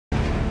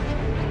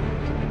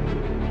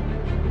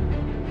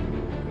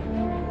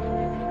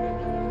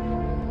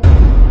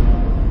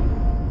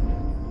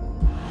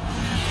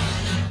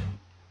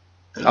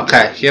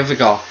Okay, here we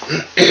go.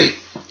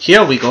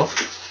 Here we go.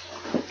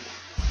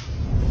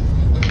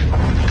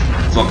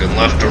 Fucking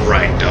left or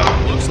right,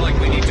 dog. Looks like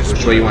we need to.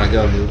 Which way you want to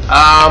go, dude?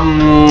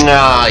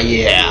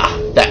 Yeah,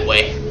 that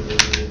way.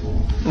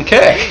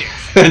 Okay.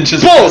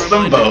 Just both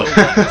them both.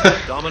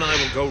 Dom and I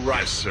will go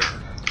right, sir.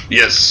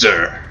 Yes,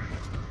 sir.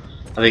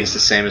 I think it's the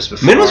same as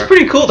before. Min was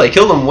pretty cool. They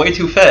killed him way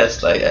too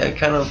fast. I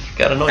kind of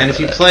got annoyed. And if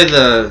by you that. play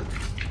the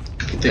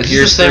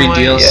Gears 3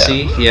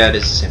 DLC, yeah, it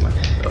is the same way.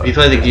 If you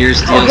play the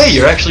Gears DLC, oh, hey,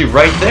 you're actually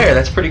right there.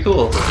 That's pretty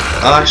cool.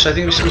 actually, I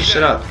think we switched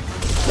it up.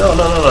 No.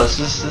 This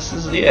is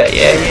yeah.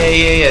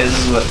 This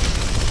is what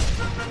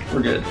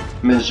we're good.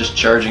 Min's just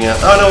charging out.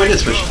 Oh no, we did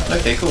switch.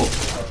 Okay, cool.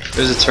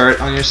 There's a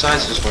turret on your side,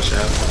 so just watch it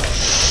out.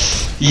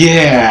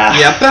 Yeah.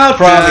 Yeah, about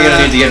probably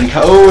gonna need to get in.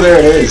 Oh, there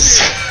it is.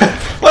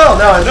 Well,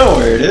 now I know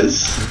where it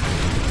is.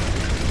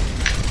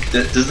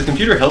 Does the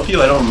computer help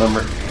you? I don't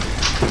remember.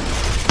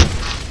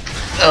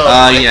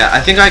 Yeah,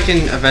 I think I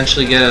can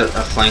eventually get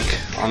a flank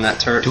on that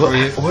turret for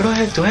you. Where do I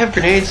have? Do I have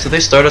grenades? Do they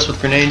start us with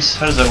grenades?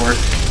 How does that work?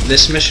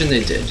 This mission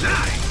they did.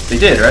 They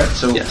did, right?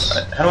 So yes.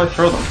 How do I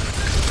throw them?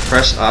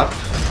 Press up.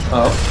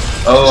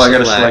 Oh, I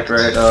gotta select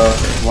right.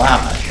 Okay. Wow,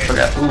 I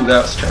forgot. Ooh,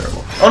 that was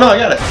terrible. Oh no, I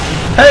got it.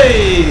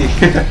 Hey!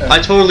 I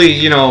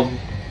totally,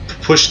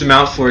 pushed them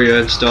out for you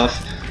and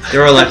stuff. They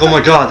were like, oh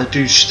my god, that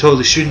dude's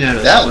totally shooting at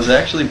us. That was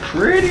actually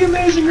pretty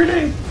amazing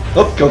grenade.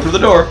 Oh, go through the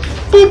door.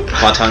 Boop.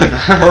 Button.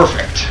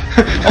 Perfect.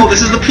 Oh,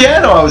 this is the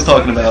piano I was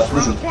talking about.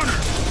 Listen.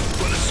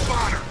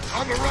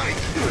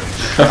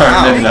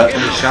 Alright, maybe not.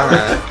 Shot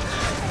at it.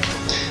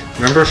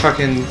 Remember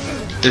fucking...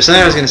 There's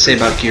something I was gonna say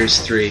about Gears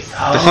 3.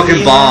 The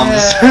fucking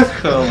bombs.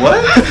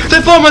 What?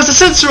 That bomb has a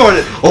sensor on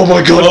it! Oh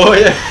my god! Oh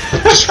yeah.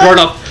 Just run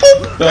up.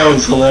 That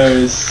was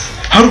hilarious.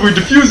 How do we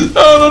defuse it?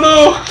 Oh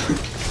no!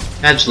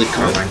 Actually,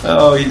 Carmine.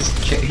 Oh,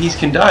 he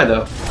can die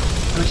though.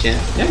 Okay.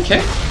 Yeah, he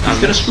can. He's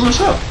gonna screw us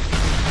up.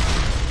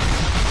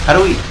 How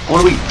do we? What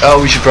do we? Oh,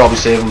 we should probably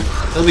save him.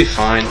 He'll be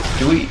fine.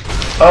 Do we?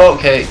 Oh,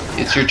 okay.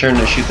 It's your turn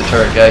to shoot the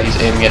turret guy. He's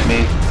aiming at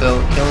me. Phil,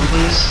 kill him,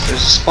 please.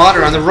 There's a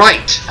spotter on the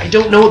right. I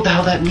don't know what the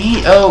hell that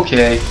means. Oh,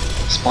 okay.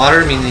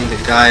 Spotter meaning the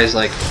guy is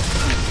like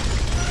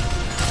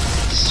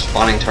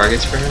spotting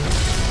targets for him.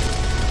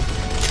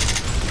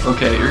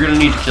 Okay, you're gonna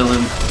need to kill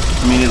him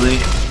immediately,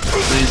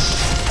 please.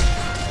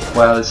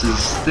 Wow, this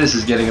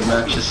is getting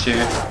obnoxious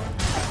here.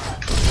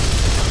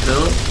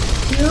 Phil?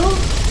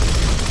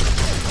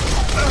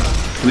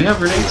 Do we have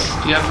grenades?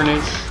 Do you have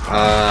grenades?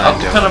 I'm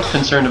kind of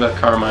concerned about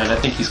Carmine. I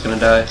think he's gonna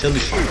die. He'll be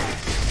fine.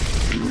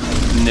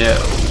 No.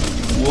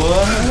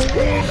 What?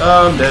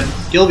 Oh, I'm dead.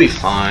 You'll be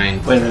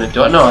fine. Wait a minute.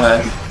 Do I? No,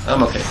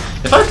 I'm okay.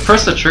 If I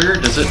press the trigger,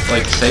 does it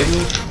like save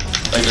me?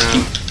 Like just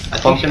keep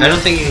funking? I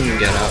don't think you can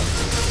get up.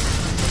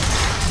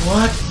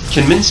 What?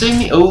 Can Min save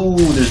me? Oh,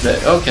 there's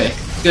that. Okay,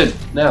 good.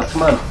 Now,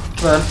 come on.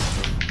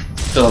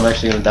 Phil, I'm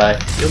actually gonna die.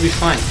 You'll be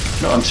fine.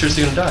 No, I'm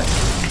seriously gonna die.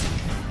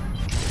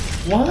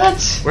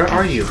 What? Where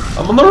are you?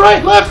 I'm on the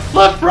right,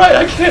 left, right.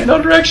 I can't.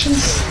 No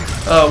directions.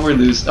 Oh, we're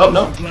losing. Oh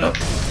no.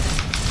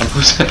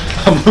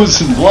 I'm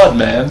losing blood,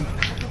 man.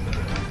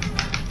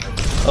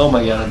 Oh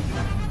my god.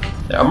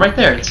 There, I'm right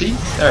there. See?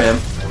 There I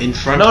am. In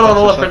front. No, on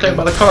the left, right there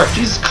by the car.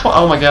 Jesus, come on.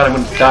 Oh my god,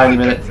 I'm gonna die in a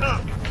minute.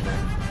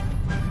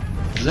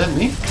 Is that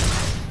me?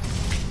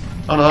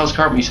 Oh no, that was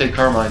Carmine. You said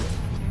Carmine.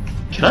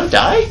 Can I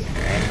die?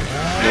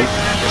 Nope,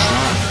 it's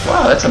not.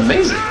 Wow, that's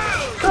amazing.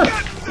 Good.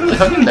 Really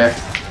hung in there.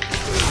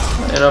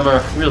 And I'm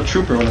a real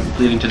trooper when I'm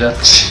bleeding to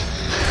death.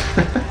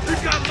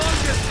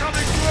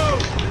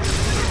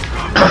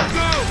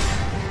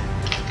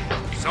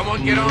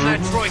 Someone get on that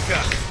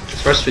troika.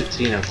 First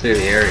 15, I'll clear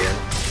the area.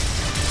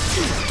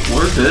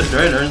 We're good,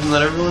 right? Isn't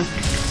that everyone?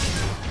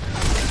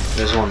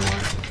 There's one more.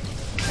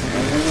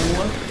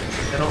 What?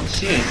 I don't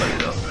see anybody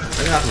though.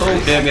 I got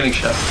Okay, I'm getting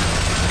shot.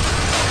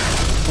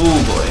 Oh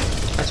boy.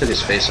 I took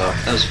his face off.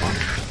 That was fun.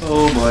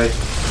 Oh boy.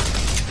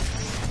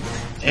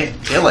 Hey,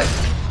 feel like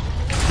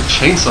the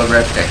chainsaw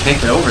graphic, I can't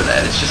get over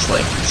that. It's just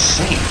like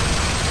insane.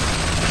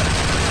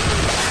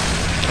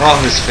 Oh,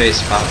 his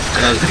face popped.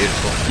 That was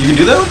beautiful. You can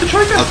do that with the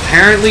trigger?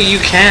 Apparently you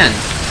can.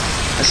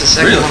 That's the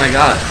second one I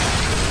got.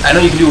 I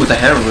know you can do it with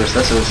the hammer burst.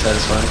 That's always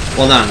satisfying.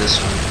 Well, not in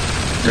this one.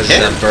 There's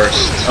that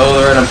burst.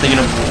 Oh, right. I'm thinking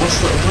of what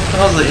the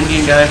hell's the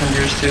Indian guy from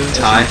Gears 2?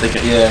 Ty.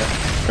 Yeah.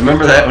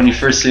 Remember that when you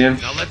first see him?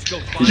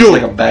 He's just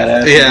like a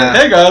badass. Yeah.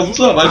 Like, hey guys, what's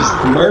up? I just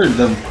murdered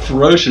them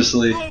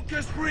ferociously.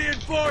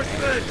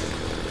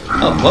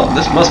 Oh, well,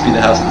 this must be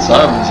the House of the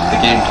Sovereigns if the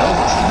game tells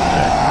us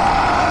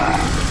that.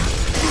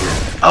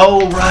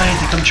 Oh, right,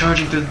 they come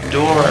charging through the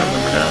door. I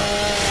remember now.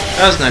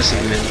 That was nice of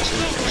him to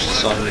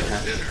saw him in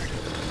half.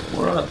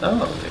 We're on.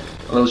 Oh, okay.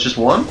 Oh, that was just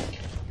one?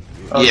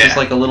 Oh, it's just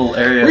like a little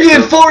area.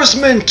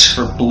 Reinforcement!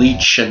 For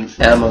bleach and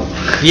ammo.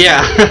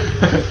 Yeah.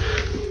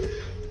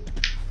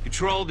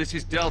 Control, this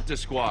is Delta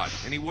Squad.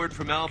 Any word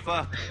from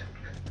Alpha?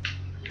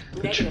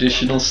 The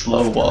traditional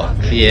slow walk.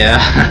 Yeah.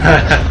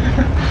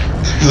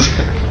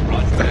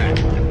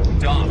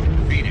 Dom,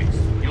 Phoenix,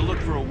 you'll look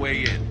for a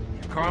way in.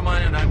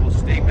 Carmine and I will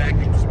stay back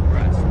and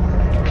suppress.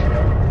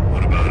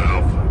 What about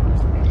Alpha?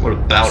 What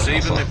about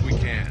Save Alpha? him if we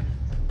can.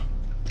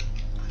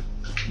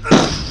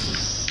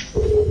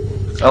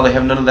 Oh, they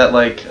have none of that,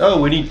 like, oh,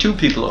 we need 2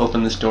 people to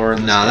open this door.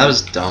 No, that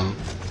was dumb.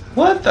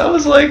 What? That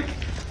was like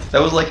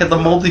had the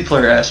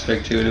multiplayer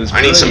aspect to it. It was.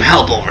 I need some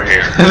help over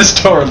here. This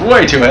door is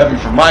way too heavy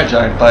for my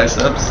giant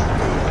biceps.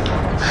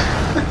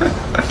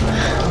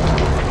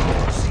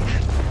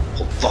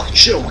 Oh, fucking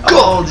shit, go!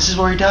 Oh, this is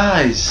where he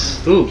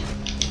dies. Ooh,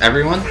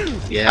 everyone?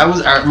 Yeah.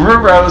 I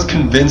remember I was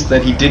convinced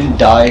that he didn't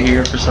die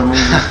here for some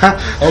reason. I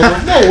was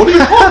like, no, what are you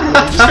talking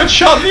about? He just got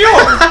shot in the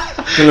arm.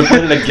 Then I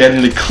played it again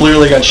and he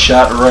clearly got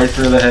shot right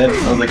through the head.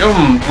 I was like,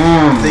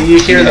 Then you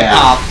hear the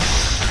pop.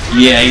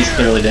 Yeah, he's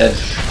clearly dead.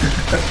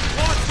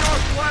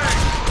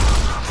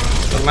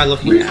 What am I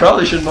looking We at?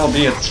 probably shouldn't all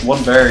be at this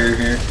one barrier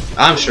here.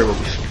 I'm sure we'll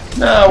be fine.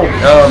 No,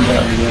 oh, I'm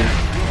down again.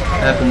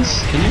 Happens.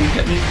 Can you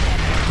get me?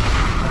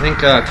 I think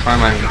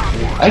Carmine.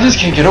 I just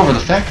can't get over the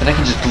fact that I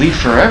can just bleed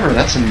forever.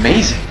 That's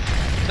amazing.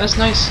 That's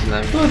nice of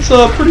them. Well, it's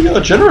pretty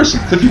generous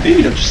of Cliffy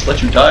B to just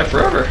let you die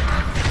forever.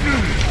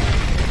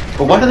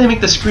 But why do they make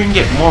the screen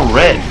get more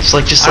red? It's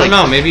like just I don't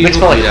know, maybe makes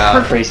you'll me like bleed out.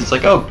 heart race. It's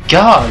like, oh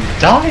god, I'm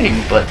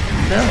dying, but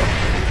no.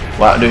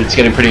 Wow, dude, it's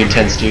getting pretty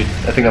intense, dude.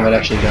 I think I might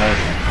actually die.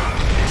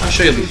 I'm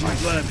sure you'll be fine.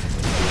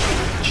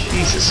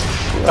 Jesus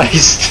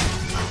Christ.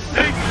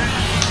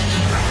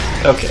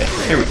 Okay,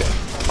 here we go.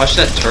 Watch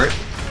that turret.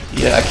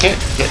 Yeah, I can't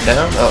get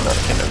down. Oh no, I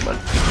can't. Never mind.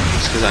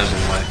 Just because I was in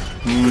the way.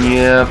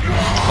 Yeah.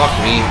 Fuck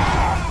me.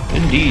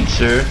 Indeed,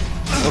 sir.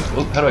 Oh,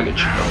 oh, how do I get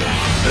you?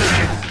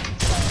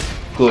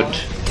 Good.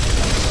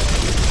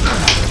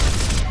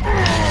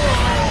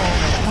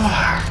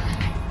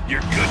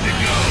 You're good to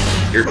go.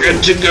 You're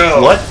good to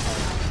go. What?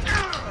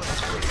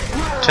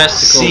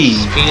 Testicles,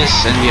 C.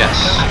 penis, and yes.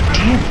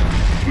 Damn.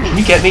 Can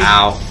you get me?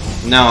 Ow.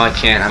 No, I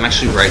can't. I'm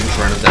actually right in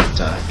front of that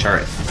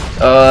turret.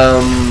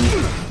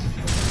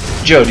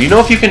 Joe, do you know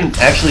if you can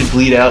actually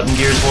bleed out in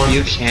Gears 1?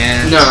 You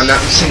can. No,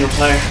 not in single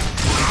player.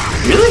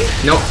 Really?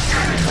 Nope.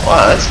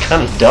 Wow, that's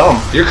kind of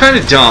dumb. You're kind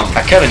of dumb.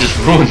 I kind of just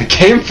ruined the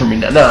game for me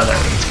now. No,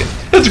 it's good.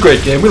 It's a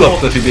great game. We love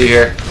Cliffy B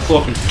here.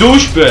 Fucking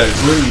douchebag.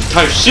 We're in the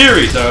entire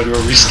series out of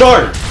a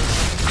restart.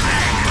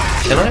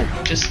 Can I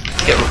just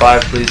get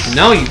revived, please?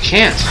 No, you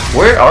can't.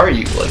 Where are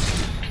you? Like,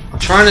 I'm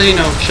trying to,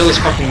 kill this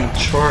fucking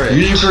turret.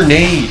 use your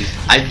grenade.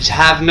 I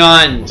have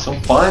none. So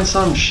find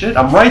some shit.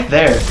 I'm right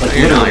there. Like, No,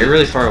 you're not. literally. You're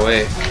really far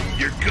away.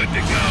 You're good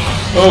to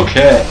go.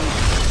 Okay.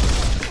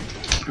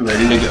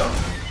 Ready to go.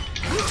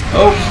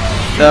 Oh.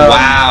 No.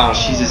 Wow.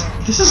 Jesus.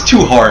 This is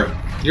too hard.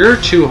 You're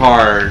too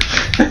hard.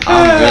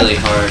 I'm really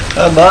hard.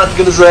 I'm not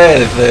gonna say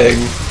anything.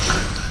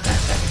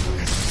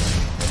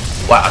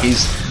 Wow,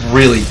 he's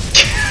really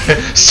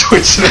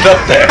switching it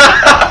up there.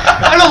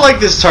 I don't like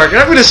this target.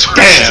 I'm gonna switch.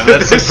 Damn, to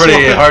that's some this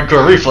pretty one.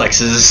 hardcore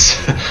reflexes.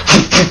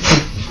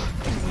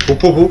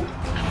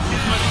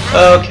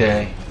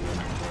 Okay.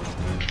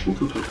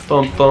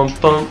 Bum bum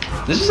bum.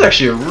 This is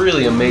actually a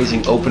really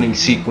amazing opening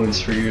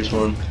sequence for Gears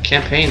 1.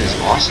 Campaign is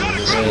awesome in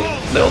this game.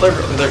 No, they're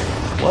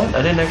what?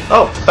 I didn't.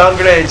 Oh, found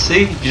grenades.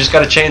 See, you just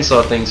gotta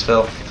chainsaw things,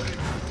 Phil.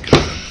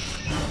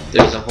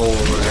 There's a hole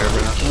over there,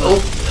 bro.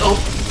 Oh.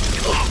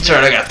 It's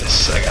alright. I got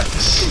this.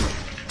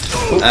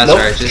 Oh, That's nope.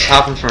 alright. Just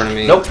hop in front of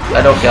me. Nope,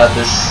 I don't got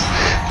this.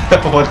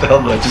 What the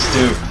hell did I just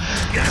do?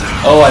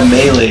 Oh, I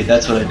melee.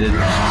 That's what I did.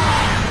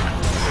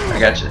 I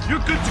got you.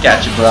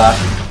 Got you, brah.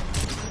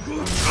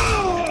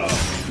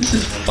 This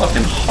is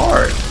fucking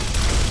hard.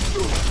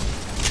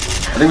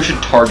 I think we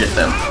should target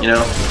them, you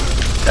know?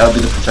 That would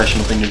be the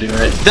professional thing to do,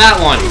 right? That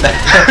one.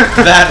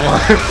 That one.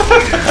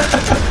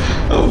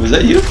 Oh, was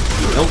that you?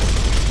 Nope.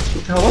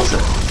 What the hell was it?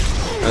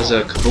 That was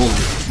a kaboom.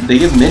 They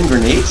give men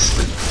grenades?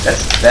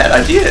 That's a bad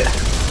idea.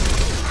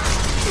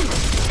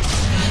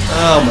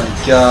 Oh my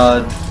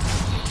god.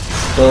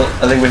 Well,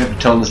 I think we have to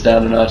tone this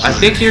down a notch. I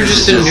think you're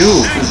just a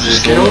noob. This is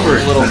Just get over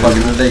it. A little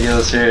fucking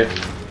ridiculous here.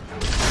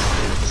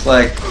 It's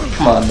like,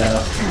 come on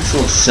now. It's a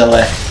little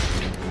silly.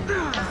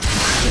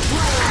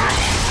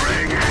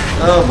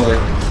 Oh boy.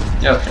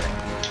 Okay.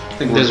 I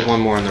think There's one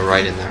more on the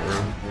right in that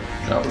room.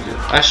 No, we're good.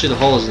 Actually, the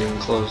hole isn't even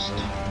closed.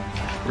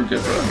 We're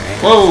good, bro.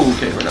 Whoa,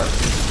 okay, we're not.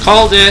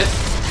 Called it.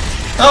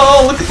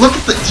 Oh, look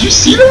at the. Did you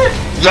see that?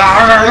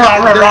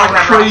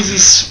 They're crazy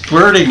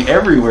spurting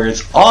everywhere.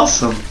 It's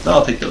awesome. No,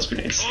 I'll take those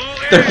grenades.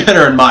 They're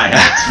better in my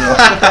hands, bro.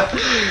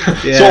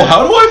 Yeah. So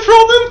how do I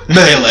throw them?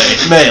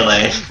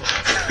 Melee.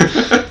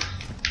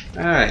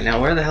 Alright, now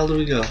where the hell do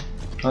we go?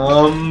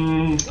 Oh,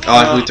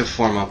 I have to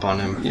form up on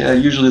him. Yeah,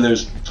 usually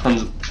there's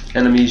tons of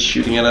enemies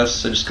shooting at us,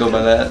 so just go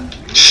by that.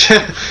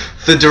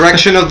 The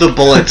direction of the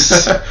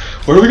bullets.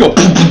 Where do we go?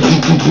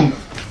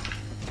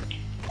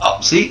 Oh,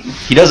 see?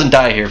 He doesn't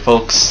die here,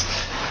 folks.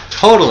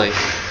 Totally.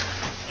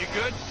 You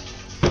good?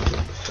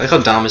 I like how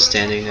Dom is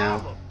standing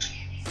now.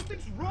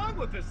 Something's wrong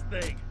with this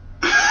thing.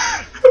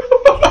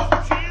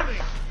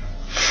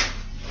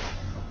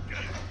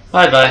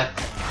 Bye-bye.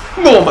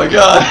 Oh my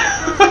god.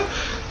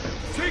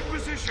 Take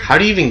position. How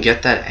do you even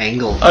get that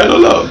angle? I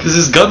don't know, because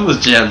his gun was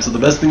jammed, so the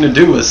best thing to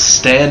do was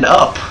stand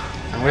up.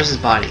 Now, where's his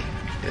body?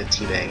 Gotta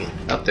teabag it.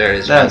 Up there it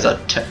is. That's a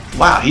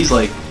wow, he's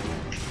like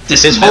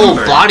His whole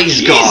dismembered. body's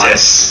Jesus.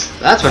 gone.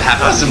 That's what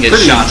happens That's when some you get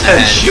pretty shot in the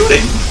intense head.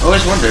 shooting. I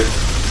always wondered.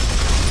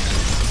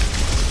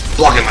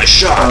 blocking my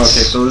shots.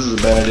 Okay, so this is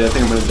a bad idea. I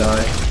think I'm gonna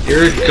die.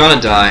 You're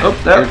gonna die. Oh,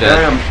 You're there I dead.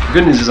 am. The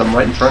good news is I'm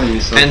right in front of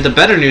you. So. And the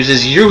better news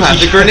is you have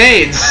the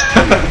grenades.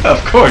 Of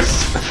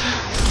course.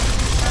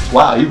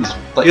 Wow, he was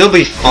like. You'll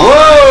be fine.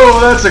 Whoa,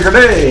 that's a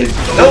grenade.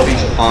 You'll be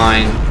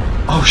fine.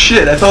 Oh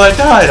shit! I thought I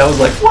died. I was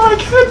like, what?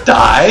 I can't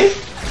die.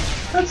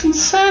 That's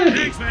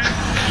insanity.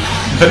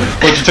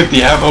 But you took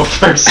the ammo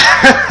first.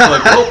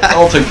 Like, well,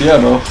 I'll take the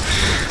ammo.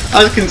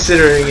 I was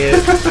considering it.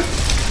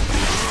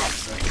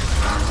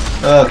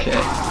 Okay,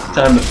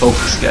 time to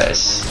focus,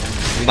 guys.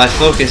 And by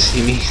focus,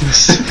 he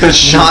means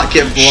not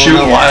get blown shoot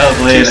up.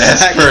 wildly and 2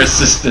 ask for seconds.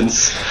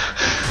 assistance.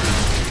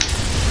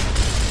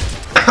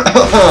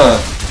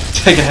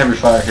 Taking heavy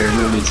fire here.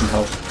 You'll need some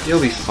help.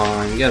 You'll be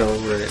fine. Get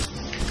over it.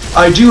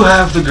 I do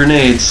have the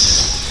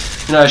grenades.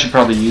 You know, I should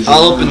probably use them.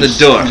 I'll open the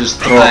door. Just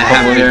throw I a couple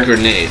have in the here.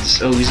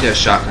 grenades. Oh, he's got a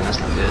shotgun. That's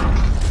not good.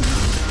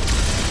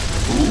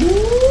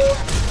 Ooh.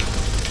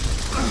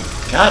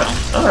 Got him.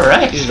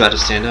 Alright. He's about to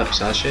stand up.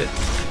 Saw that shit?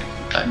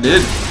 I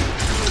did.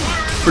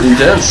 Pretty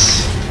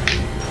intense.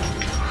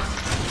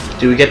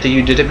 Do we get the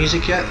You Did It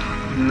music yet?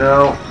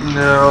 No,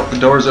 no. The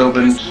door's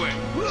opened.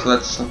 So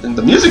that's something.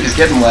 The music is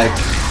getting like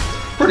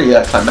pretty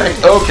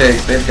climactic. Okay,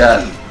 they've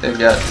got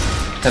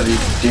heavy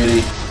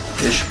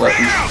duty-ish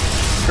weapons.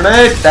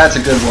 Grenade. That's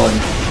a good one.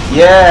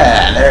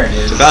 Yeah, there it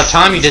is. It's about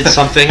time you did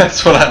something.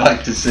 That's what I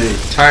like to see.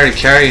 Tired of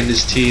carrying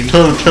this team.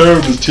 Don't carry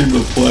this team to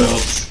the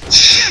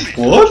playoffs.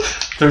 What?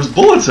 There's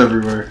bullets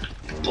everywhere.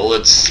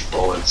 Bullets,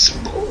 bullets,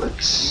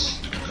 bullets.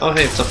 Oh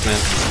hey, what's up, man?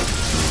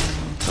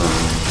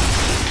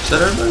 Is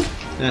that everybody?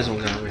 There's one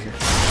guy over here.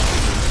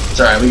 It's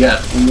alright, we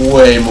got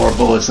way more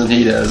bullets than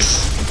he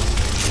does.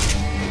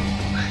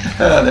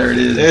 There it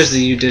is. There's the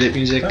You Did It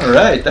music.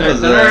 Alright, that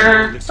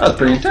was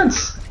pretty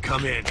intense.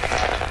 Come in.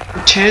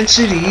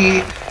 Intensity.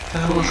 What the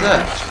hell was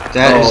that?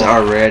 That is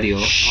our radio.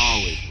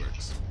 Always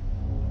works.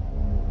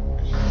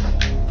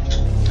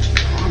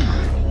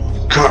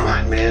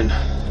 Carmine, man.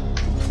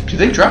 Do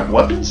they drop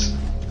weapons?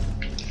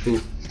 Who?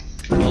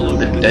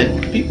 The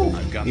dead people?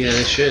 Yeah,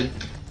 they should.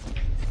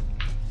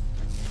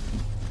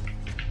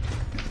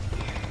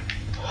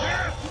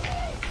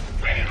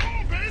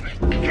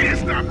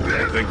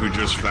 I think we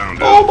just found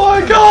Oh out.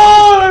 my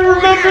god, I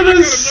remember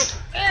this!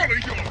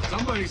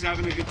 Somebody's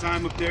having a good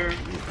time up there.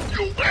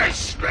 You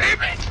wish,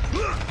 baby!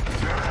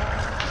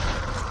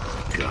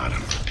 Got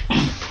him.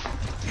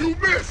 You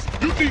missed!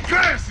 You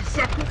declassed,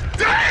 sucker!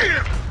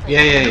 Damn!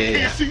 Yeah.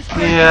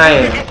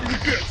 Yeah.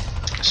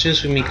 As soon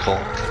as we meet Cole.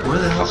 Where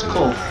the hell's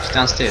Cole? He's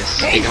downstairs.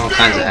 Taking all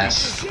kinds of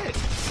ass.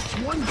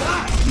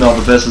 No,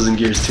 the best was in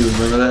Gears 2,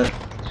 remember that?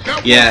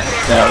 Yeah.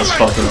 That was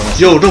fucking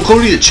awesome. Yo, don't go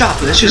near the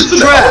chopper. That's just a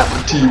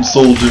trap. Team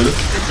soldier.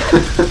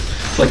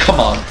 It's like, come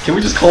on. Can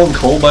we just call him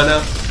Cole by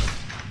now?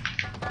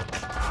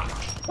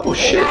 Oh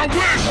shit.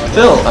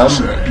 Phil,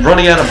 I'm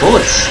running out of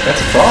bullets.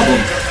 That's a problem.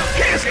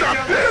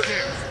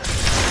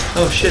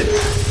 Oh shit.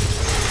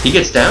 He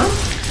gets down?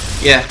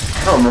 Yeah.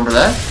 I don't remember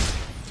that.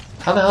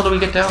 How the hell do we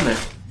get down there?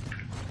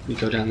 We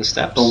go down the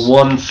steps. The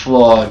one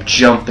flaw,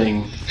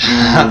 jumping.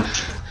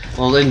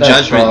 Well, in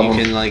That's Judgment, problem.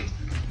 you can like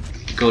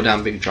go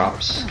down big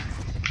drops.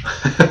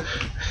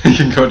 You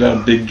can go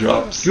down big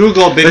drops. You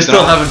go big They still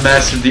drops. haven't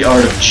mastered the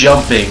art of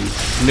jumping.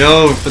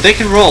 No, but they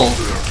can roll.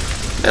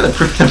 Yeah, they're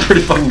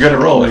pretty fucking good at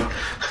rolling.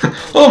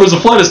 Oh, there's a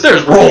flight of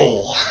stairs.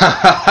 Roll!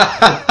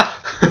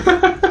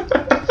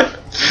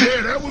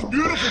 Yeah, that was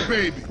beautiful,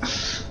 baby.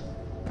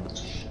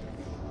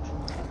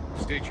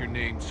 State your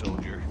name,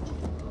 soldier.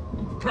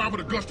 Private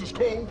Augustus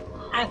Cole,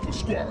 Alpha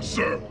Squad,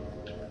 sir.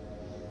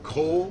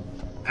 Cole?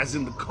 As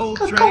in the coal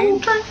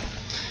train?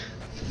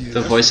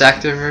 The voice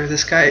actor for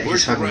this guy,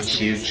 he's fucking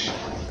huge.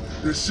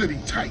 This city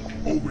tight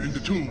over in the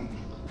tomb.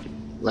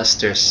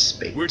 Lester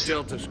Spate. We're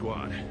Delta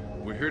Squad.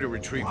 We're here to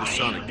retrieve the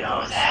Sonic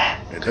Box.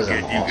 And to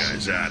get you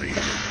guys out of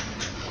here.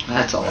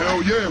 That's all.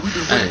 Hell yeah, we've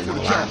been I waiting didn't for the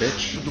know job. that,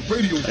 bitch. But the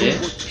radios Yeah.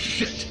 don't work for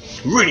shit.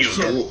 Radio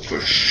Sir.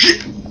 for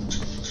shit.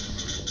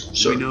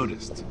 We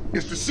noticed.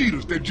 It's the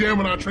Cedars, they're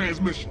jamming our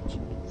transmissions.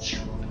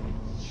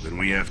 Then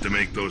we have to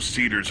make those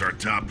cedars our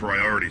top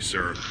priority,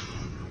 sir.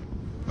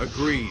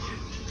 Agreed.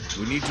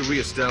 We need to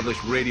re-establish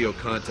radio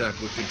contact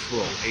with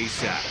Control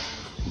ASAP.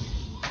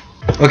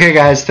 Okay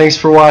guys, thanks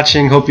for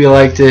watching. Hope you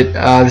liked it.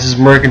 This is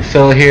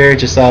MerkEnPhil here.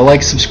 Just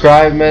like,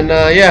 subscribe, and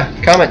yeah,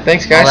 comment.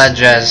 Thanks guys. All that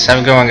jazz. Have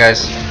a good one,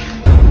 guys.